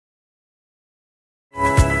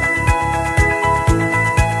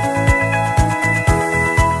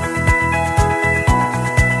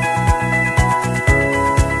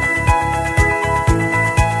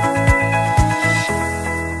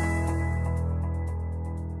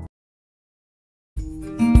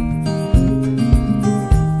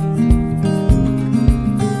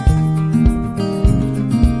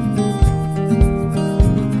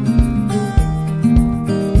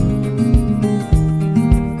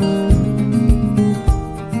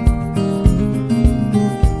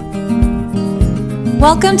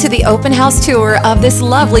Welcome to the open house tour of this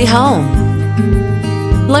lovely home.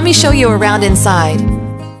 Let me show you around inside.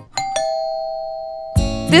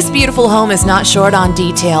 This beautiful home is not short on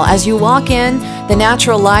detail. As you walk in, the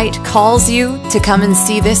natural light calls you to come and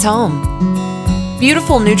see this home.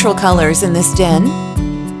 Beautiful neutral colors in this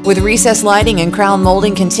den, with recessed lighting and crown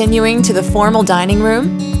molding continuing to the formal dining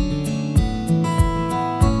room.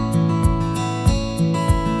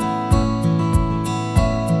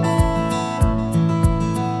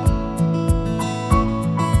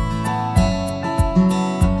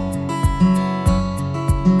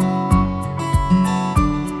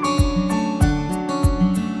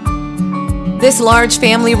 This large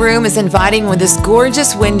family room is inviting with this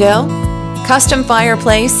gorgeous window, custom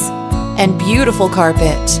fireplace, and beautiful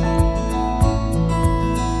carpet.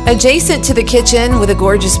 Adjacent to the kitchen with a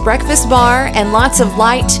gorgeous breakfast bar and lots of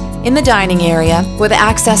light in the dining area with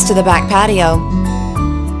access to the back patio.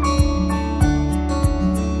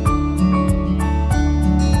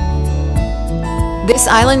 This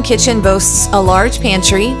island kitchen boasts a large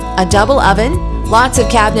pantry, a double oven, lots of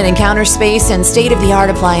cabinet and counter space, and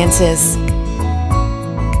state-of-the-art appliances.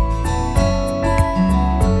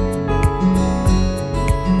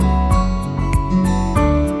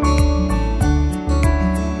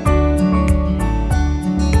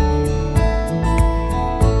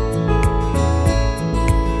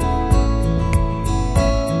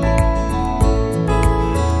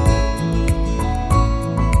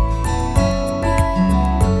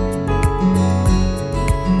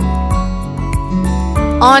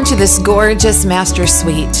 On to this gorgeous master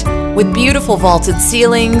suite with beautiful vaulted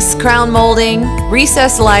ceilings, crown molding,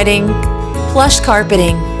 recessed lighting, plush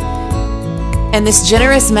carpeting, and this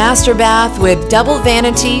generous master bath with double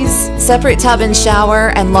vanities, separate tub and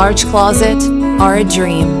shower, and large closet are a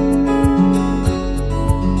dream.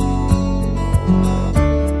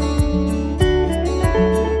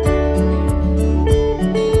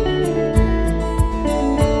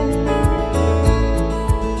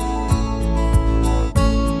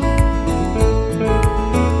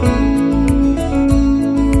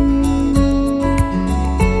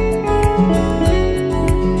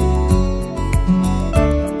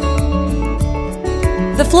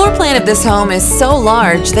 The floor plan of this home is so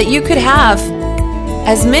large that you could have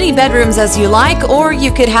as many bedrooms as you like, or you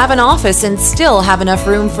could have an office and still have enough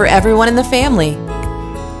room for everyone in the family.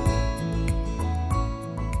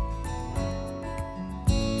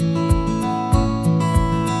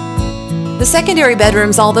 The secondary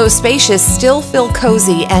bedrooms, although spacious, still feel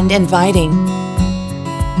cozy and inviting.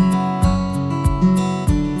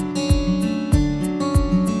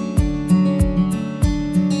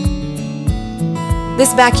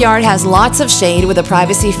 This backyard has lots of shade with a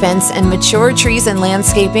privacy fence and mature trees and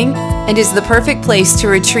landscaping, and is the perfect place to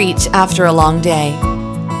retreat after a long day.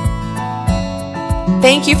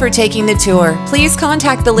 Thank you for taking the tour. Please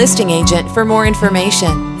contact the listing agent for more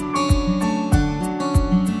information.